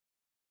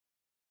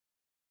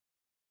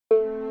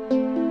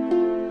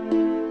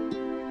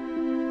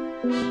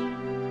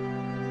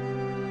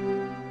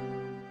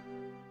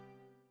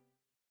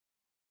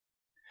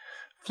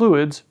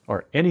Fluids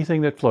are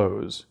anything that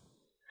flows.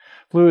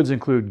 Fluids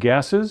include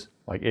gases,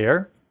 like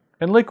air,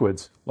 and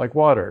liquids, like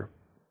water.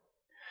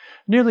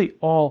 Nearly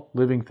all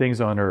living things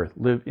on Earth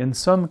live in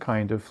some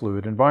kind of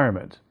fluid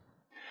environment.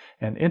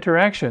 And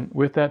interaction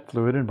with that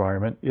fluid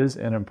environment is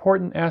an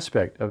important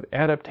aspect of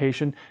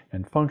adaptation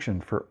and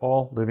function for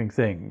all living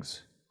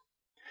things.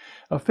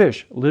 A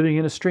fish living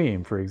in a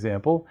stream, for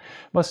example,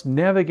 must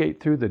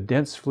navigate through the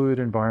dense fluid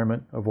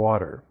environment of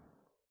water.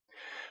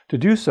 To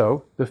do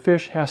so, the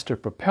fish has to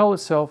propel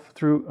itself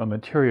through a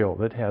material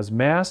that has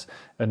mass,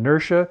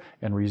 inertia,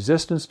 and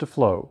resistance to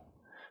flow,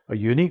 a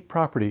unique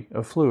property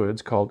of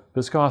fluids called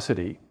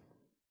viscosity.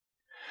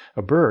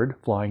 A bird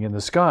flying in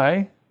the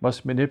sky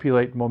must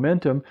manipulate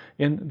momentum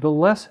in the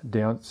less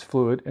dense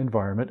fluid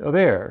environment of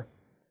air.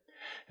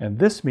 And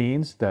this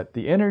means that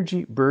the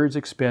energy birds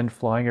expend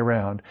flying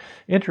around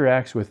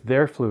interacts with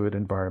their fluid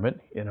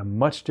environment in a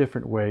much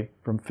different way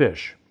from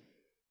fish.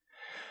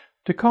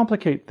 To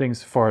complicate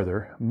things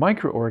farther,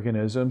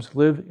 microorganisms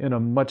live in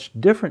a much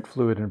different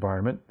fluid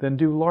environment than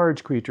do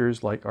large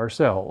creatures like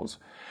ourselves,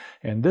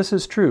 and this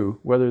is true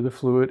whether the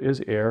fluid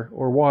is air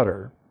or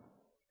water.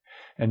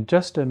 And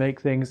just to make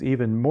things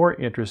even more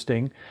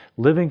interesting,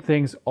 living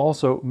things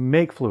also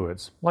make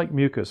fluids, like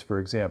mucus, for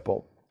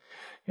example.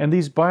 And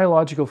these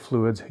biological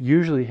fluids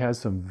usually have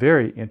some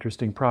very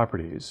interesting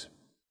properties.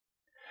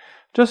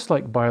 Just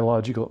like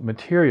biological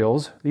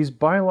materials, these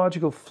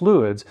biological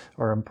fluids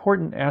are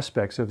important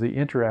aspects of the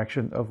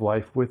interaction of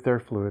life with their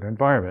fluid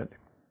environment.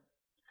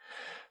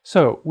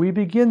 So, we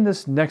begin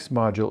this next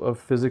module of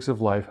Physics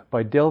of Life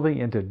by delving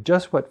into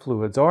just what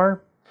fluids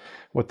are,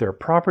 what their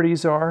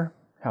properties are,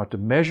 how to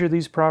measure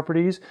these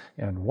properties,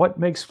 and what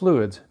makes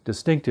fluids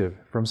distinctive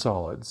from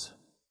solids.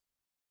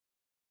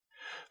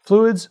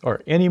 Fluids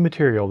are any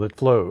material that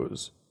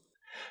flows.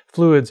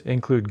 Fluids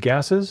include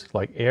gases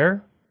like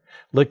air,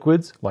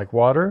 liquids like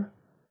water,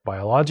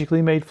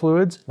 biologically made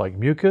fluids like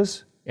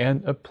mucus,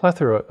 and a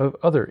plethora of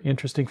other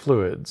interesting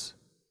fluids.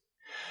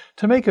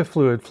 To make a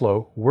fluid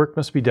flow, work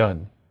must be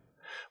done.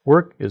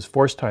 Work is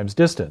force times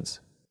distance.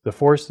 The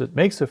force that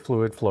makes a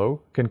fluid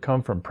flow can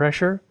come from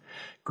pressure,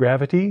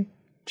 gravity,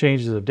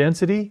 changes of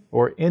density,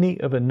 or any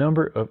of a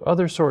number of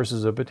other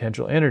sources of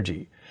potential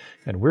energy,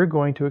 and we're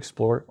going to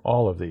explore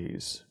all of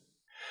these.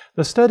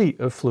 The study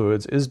of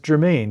fluids is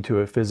germane to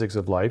a physics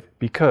of life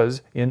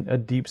because, in a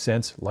deep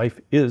sense,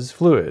 life is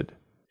fluid.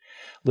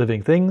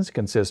 Living things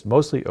consist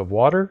mostly of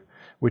water,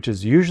 which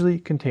is usually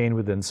contained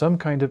within some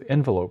kind of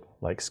envelope,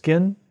 like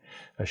skin,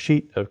 a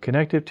sheet of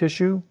connective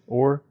tissue,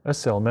 or a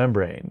cell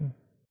membrane.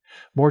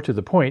 More to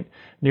the point,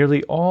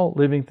 nearly all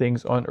living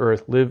things on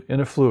Earth live in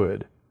a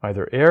fluid,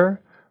 either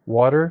air,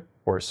 water,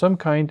 or some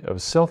kind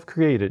of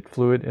self-created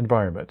fluid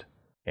environment.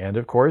 And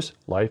of course,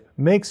 life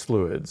makes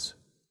fluids.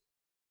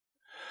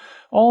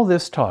 All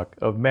this talk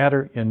of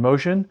matter in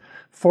motion,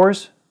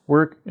 force,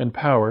 work, and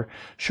power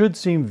should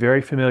seem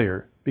very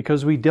familiar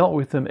because we dealt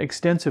with them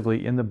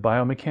extensively in the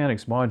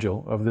biomechanics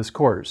module of this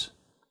course.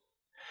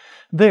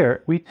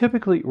 There, we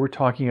typically were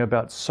talking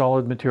about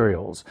solid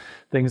materials,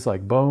 things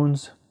like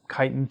bones,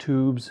 chitin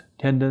tubes,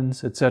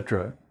 tendons,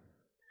 etc.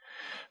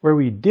 Where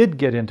we did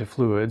get into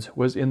fluids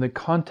was in the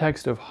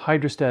context of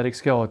hydrostatic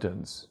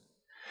skeletons.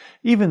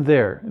 Even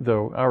there,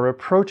 though, our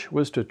approach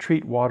was to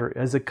treat water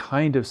as a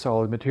kind of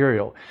solid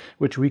material,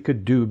 which we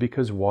could do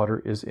because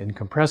water is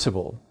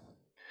incompressible.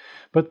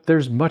 But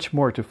there's much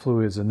more to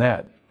fluids than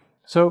that.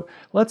 So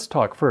let's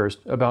talk first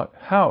about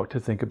how to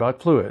think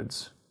about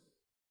fluids.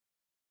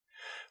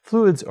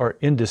 Fluids are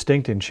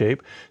indistinct in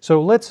shape,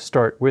 so let's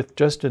start with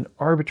just an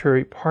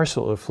arbitrary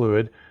parcel of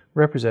fluid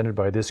represented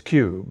by this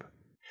cube.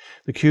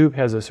 The cube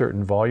has a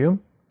certain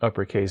volume,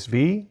 uppercase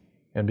V,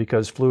 and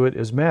because fluid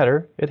is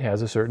matter, it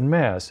has a certain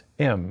mass,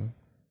 m.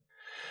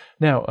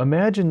 Now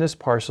imagine this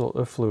parcel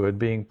of fluid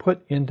being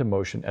put into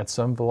motion at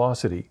some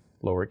velocity,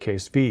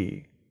 lowercase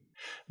v.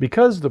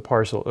 Because the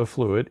parcel of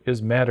fluid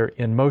is matter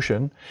in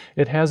motion,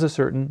 it has a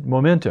certain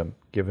momentum,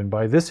 given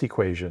by this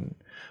equation,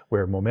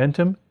 where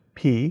momentum,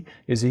 p,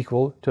 is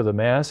equal to the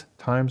mass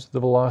times the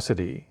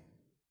velocity.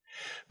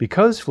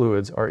 Because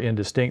fluids are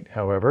indistinct,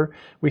 however,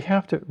 we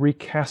have to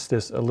recast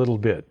this a little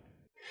bit.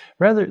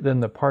 Rather than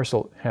the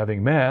parcel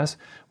having mass,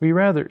 we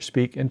rather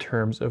speak in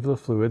terms of the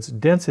fluid's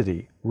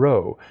density,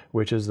 ρ,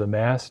 which is the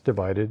mass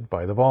divided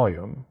by the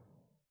volume.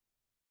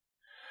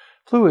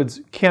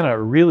 Fluids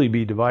cannot really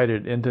be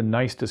divided into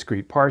nice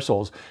discrete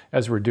parcels,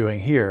 as we're doing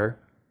here.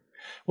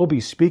 We'll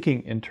be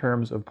speaking in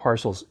terms of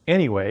parcels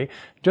anyway,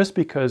 just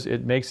because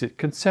it makes it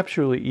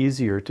conceptually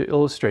easier to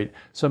illustrate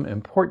some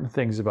important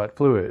things about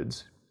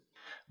fluids.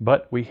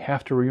 But we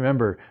have to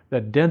remember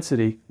that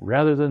density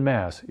rather than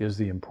mass is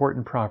the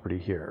important property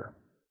here.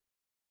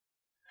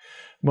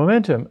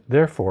 Momentum,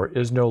 therefore,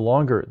 is no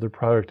longer the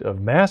product of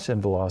mass and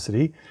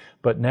velocity,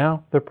 but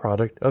now the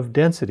product of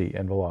density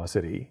and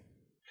velocity.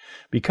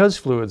 Because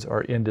fluids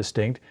are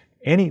indistinct,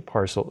 any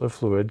parcel of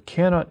fluid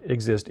cannot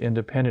exist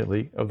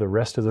independently of the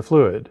rest of the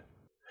fluid.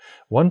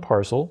 One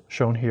parcel,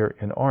 shown here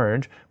in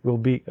orange, will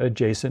be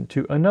adjacent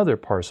to another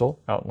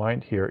parcel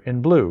outlined here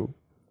in blue.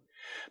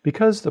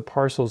 Because the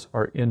parcels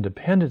are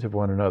independent of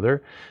one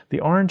another, the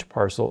orange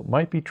parcel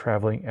might be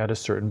traveling at a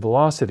certain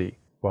velocity,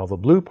 while the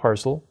blue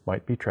parcel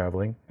might be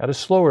traveling at a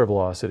slower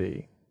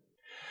velocity.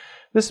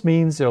 This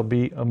means there'll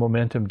be a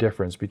momentum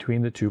difference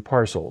between the two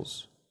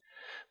parcels.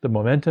 The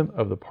momentum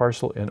of the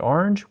parcel in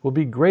orange will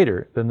be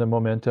greater than the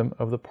momentum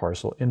of the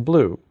parcel in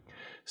blue,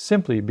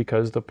 simply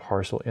because the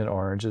parcel in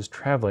orange is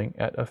traveling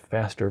at a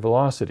faster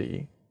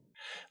velocity.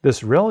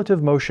 This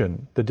relative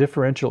motion, the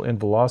differential in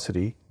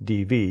velocity,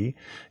 dv,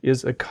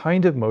 is a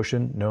kind of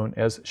motion known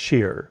as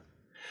shear.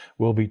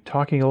 We'll be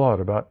talking a lot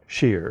about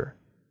shear.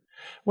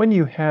 When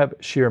you have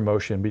shear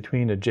motion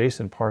between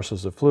adjacent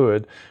parcels of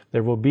fluid,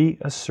 there will be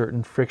a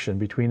certain friction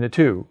between the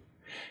two,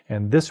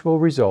 and this will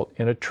result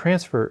in a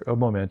transfer of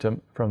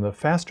momentum from the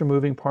faster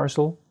moving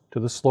parcel to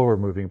the slower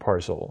moving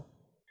parcel.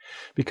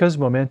 Because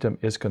momentum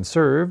is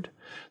conserved,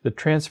 the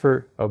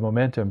transfer of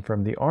momentum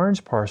from the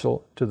orange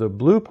parcel to the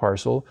blue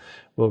parcel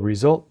will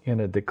result in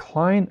a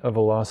decline of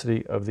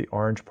velocity of the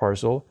orange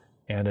parcel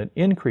and an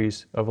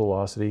increase of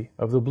velocity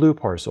of the blue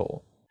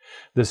parcel.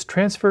 This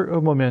transfer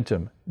of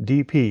momentum,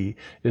 dP,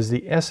 is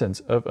the essence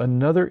of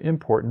another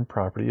important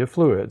property of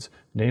fluids,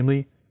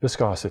 namely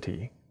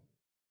viscosity.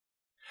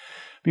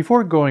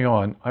 Before going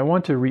on, I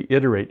want to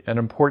reiterate an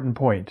important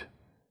point.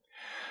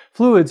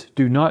 Fluids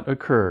do not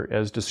occur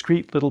as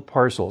discrete little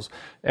parcels,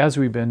 as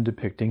we've been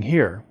depicting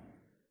here.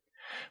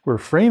 We're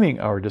framing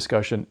our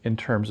discussion in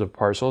terms of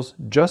parcels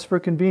just for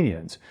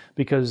convenience,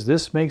 because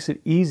this makes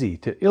it easy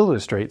to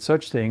illustrate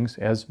such things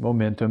as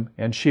momentum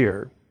and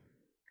shear.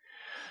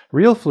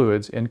 Real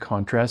fluids, in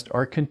contrast,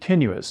 are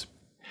continuous,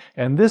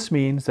 and this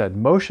means that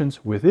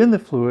motions within the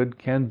fluid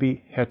can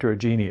be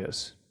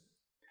heterogeneous.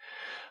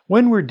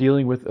 When we're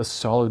dealing with a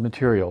solid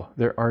material,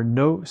 there are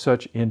no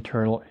such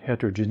internal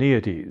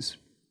heterogeneities.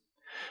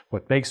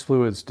 What makes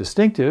fluids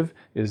distinctive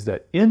is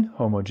that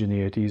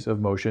inhomogeneities of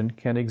motion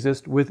can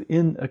exist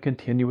within a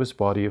continuous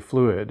body of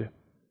fluid.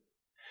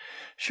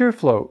 Shear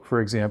flow,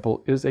 for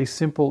example, is a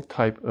simple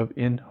type of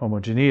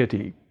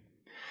inhomogeneity.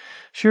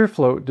 Shear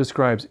flow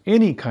describes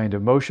any kind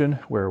of motion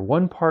where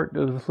one part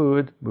of the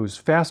fluid moves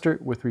faster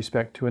with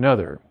respect to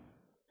another.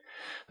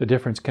 The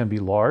difference can be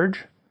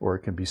large, or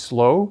it can be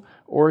slow,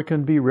 or it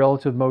can be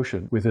relative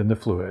motion within the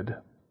fluid.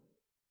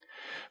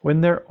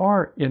 When there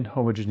are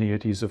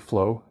inhomogeneities of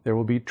flow, there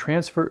will be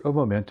transfer of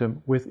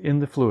momentum within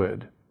the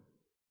fluid.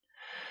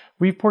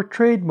 We've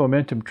portrayed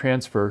momentum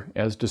transfer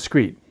as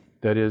discrete,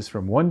 that is,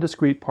 from one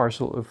discrete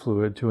parcel of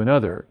fluid to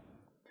another.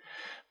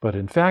 But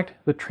in fact,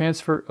 the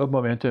transfer of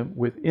momentum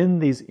within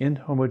these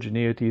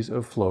inhomogeneities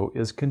of flow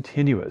is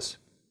continuous.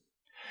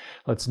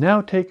 Let's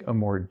now take a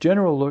more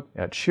general look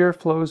at shear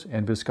flows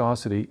and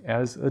viscosity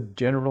as a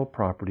general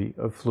property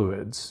of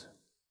fluids.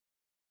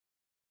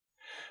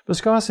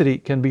 Viscosity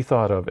can be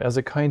thought of as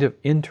a kind of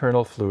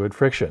internal fluid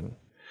friction,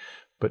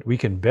 but we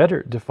can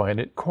better define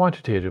it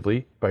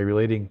quantitatively by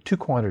relating two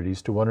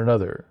quantities to one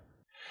another.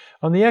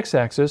 On the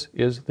x-axis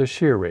is the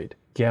shear rate,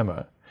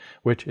 gamma,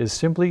 which is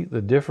simply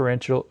the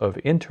differential of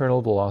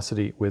internal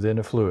velocity within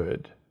a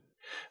fluid.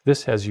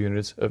 This has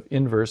units of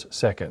inverse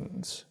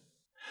seconds.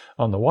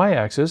 On the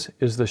y-axis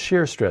is the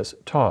shear stress,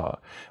 tau,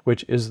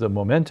 which is the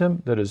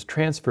momentum that is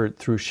transferred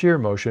through shear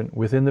motion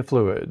within the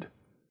fluid.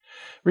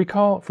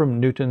 Recall from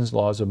Newton's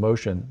laws of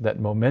motion that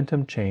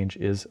momentum change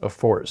is a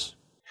force.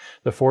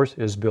 The force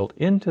is built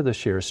into the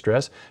shear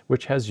stress,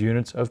 which has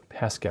units of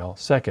Pascal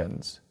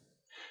seconds.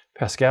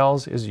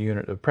 Pascals is a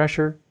unit of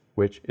pressure,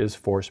 which is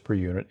force per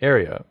unit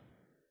area.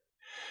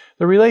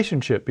 The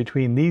relationship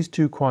between these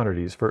two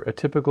quantities for a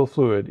typical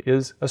fluid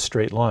is a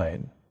straight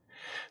line.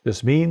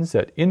 This means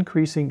that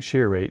increasing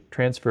shear rate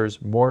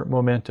transfers more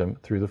momentum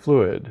through the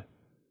fluid.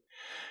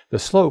 The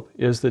slope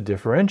is the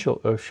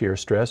differential of shear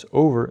stress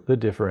over the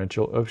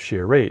differential of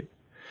shear rate.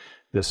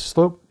 This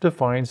slope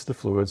defines the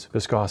fluid's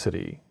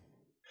viscosity.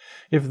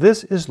 If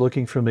this is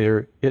looking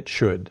familiar, it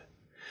should.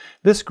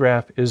 This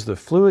graph is the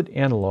fluid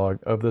analog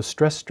of the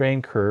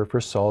stress-strain curve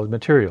for solid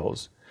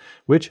materials,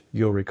 which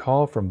you'll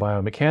recall from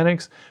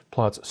biomechanics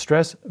plots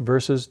stress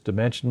versus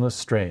dimensionless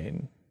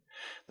strain.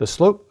 The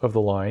slope of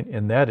the line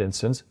in that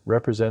instance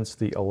represents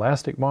the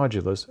elastic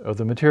modulus of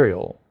the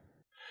material.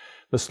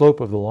 The slope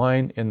of the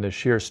line in the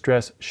shear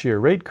stress-shear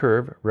rate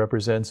curve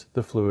represents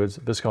the fluid's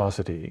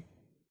viscosity.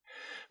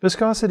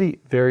 Viscosity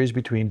varies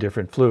between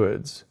different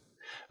fluids.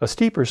 A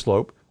steeper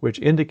slope, which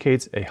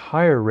indicates a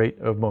higher rate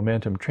of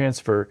momentum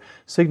transfer,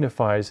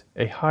 signifies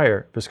a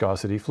higher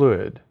viscosity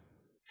fluid.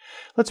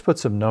 Let's put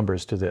some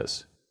numbers to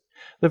this.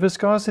 The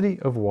viscosity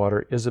of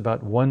water is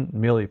about 1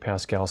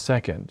 millipascal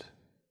second.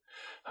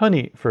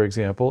 Honey, for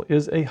example,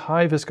 is a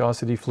high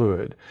viscosity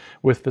fluid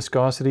with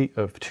viscosity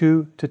of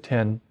 2 to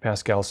 10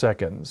 Pascal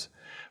seconds,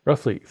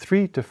 roughly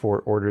 3 to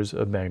 4 orders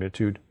of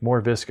magnitude more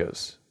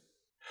viscous.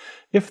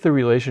 If the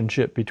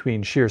relationship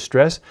between shear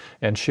stress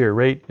and shear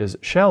rate is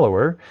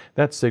shallower,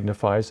 that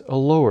signifies a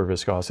lower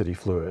viscosity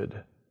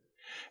fluid.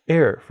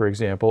 Air, for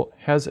example,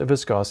 has a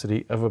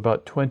viscosity of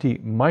about 20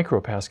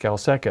 micropascal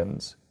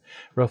seconds,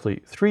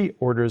 roughly 3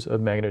 orders of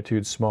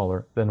magnitude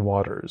smaller than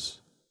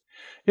water's.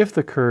 If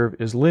the curve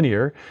is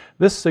linear,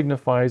 this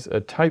signifies a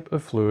type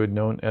of fluid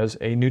known as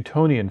a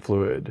Newtonian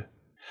fluid.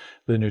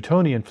 The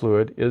Newtonian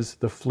fluid is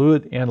the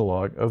fluid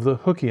analog of the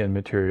Hookean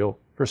material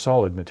for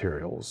solid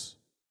materials.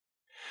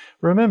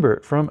 Remember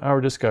from our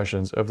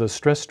discussions of the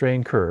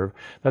stress-strain curve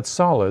that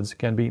solids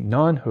can be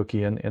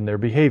non-Hookean in their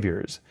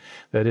behaviors.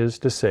 That is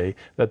to say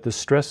that the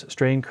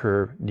stress-strain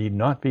curve need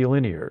not be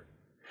linear.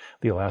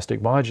 The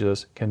elastic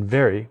modulus can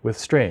vary with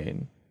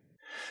strain.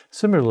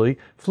 Similarly,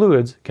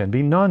 fluids can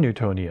be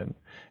non-Newtonian,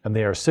 and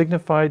they are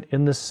signified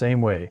in the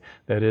same way,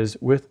 that is,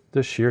 with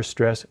the shear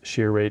stress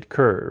shear rate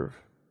curve.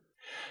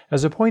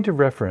 As a point of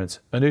reference,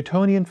 a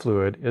Newtonian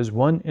fluid is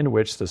one in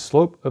which the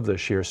slope of the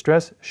shear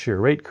stress shear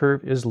rate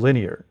curve is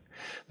linear.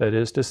 That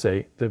is to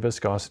say, the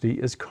viscosity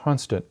is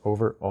constant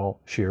over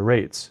all shear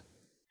rates.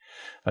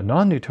 A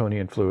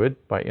non-Newtonian fluid,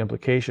 by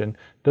implication,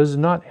 does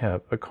not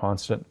have a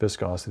constant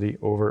viscosity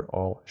over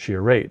all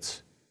shear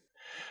rates.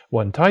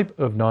 One type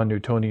of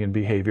non-Newtonian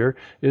behavior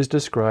is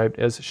described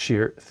as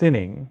shear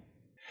thinning.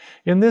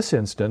 In this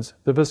instance,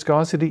 the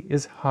viscosity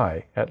is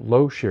high at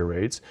low shear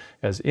rates,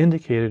 as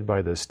indicated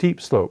by the steep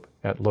slope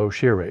at low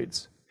shear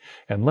rates,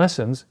 and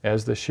lessens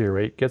as the shear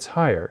rate gets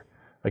higher,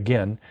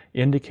 again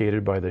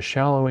indicated by the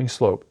shallowing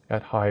slope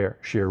at higher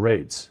shear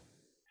rates.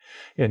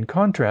 In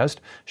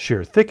contrast,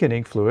 shear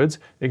thickening fluids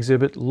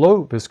exhibit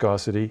low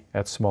viscosity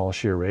at small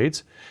shear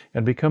rates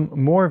and become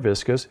more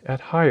viscous at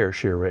higher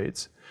shear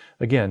rates,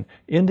 again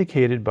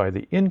indicated by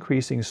the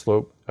increasing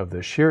slope of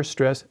the shear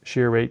stress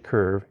shear rate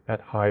curve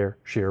at higher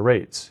shear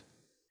rates.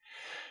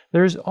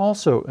 There is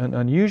also an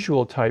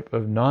unusual type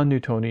of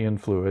non-Newtonian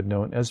fluid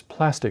known as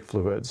plastic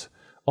fluids,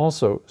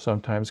 also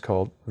sometimes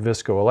called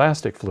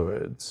viscoelastic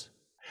fluids.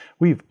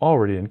 We've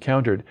already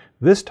encountered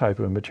this type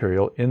of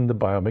material in the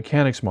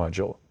biomechanics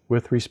module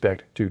with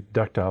respect to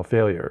ductile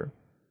failure.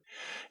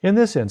 In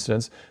this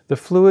instance, the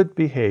fluid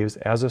behaves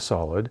as a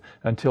solid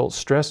until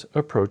stress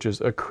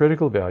approaches a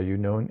critical value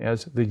known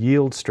as the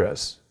yield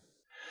stress.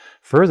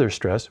 Further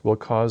stress will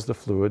cause the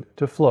fluid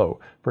to flow,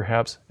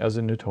 perhaps as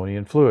a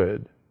Newtonian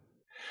fluid.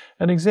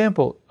 An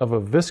example of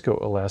a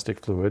viscoelastic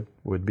fluid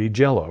would be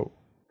jello.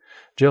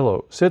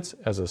 Jello sits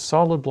as a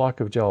solid block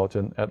of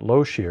gelatin at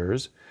low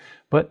shears,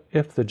 but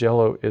if the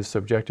jello is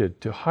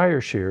subjected to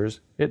higher shears,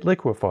 it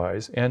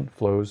liquefies and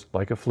flows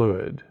like a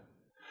fluid.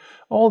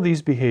 All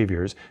these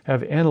behaviors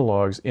have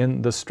analogs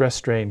in the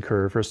stress-strain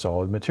curve for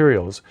solid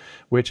materials,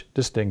 which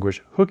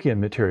distinguish Hookean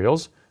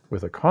materials,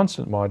 with a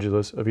constant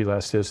modulus of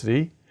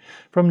elasticity,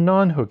 from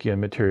non-Hookean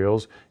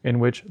materials in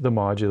which the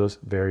modulus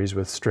varies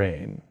with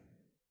strain.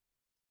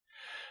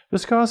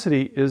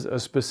 Viscosity is a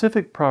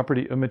specific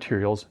property of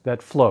materials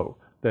that flow,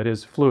 that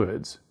is,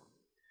 fluids.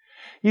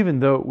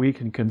 Even though we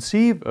can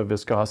conceive of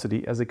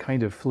viscosity as a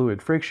kind of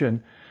fluid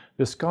friction,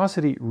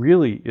 viscosity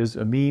really is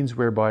a means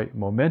whereby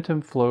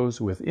momentum flows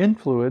within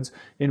fluids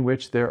in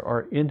which there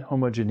are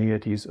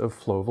inhomogeneities of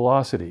flow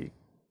velocity.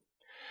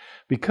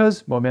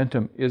 Because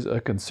momentum is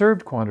a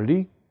conserved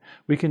quantity,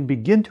 we can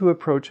begin to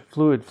approach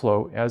fluid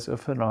flow as a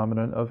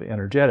phenomenon of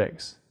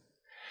energetics.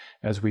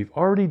 As we've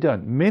already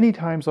done many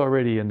times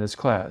already in this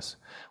class,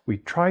 we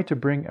try to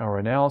bring our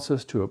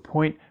analysis to a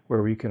point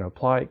where we can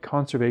apply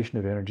conservation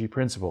of energy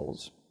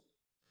principles.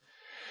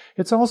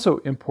 It's also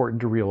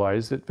important to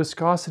realize that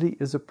viscosity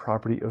is a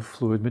property of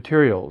fluid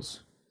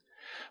materials.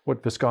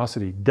 What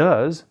viscosity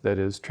does, that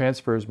is,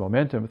 transfers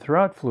momentum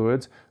throughout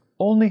fluids,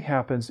 only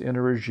happens in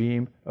a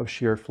regime of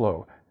shear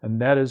flow, and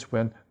that is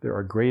when there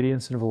are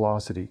gradients in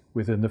velocity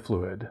within the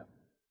fluid.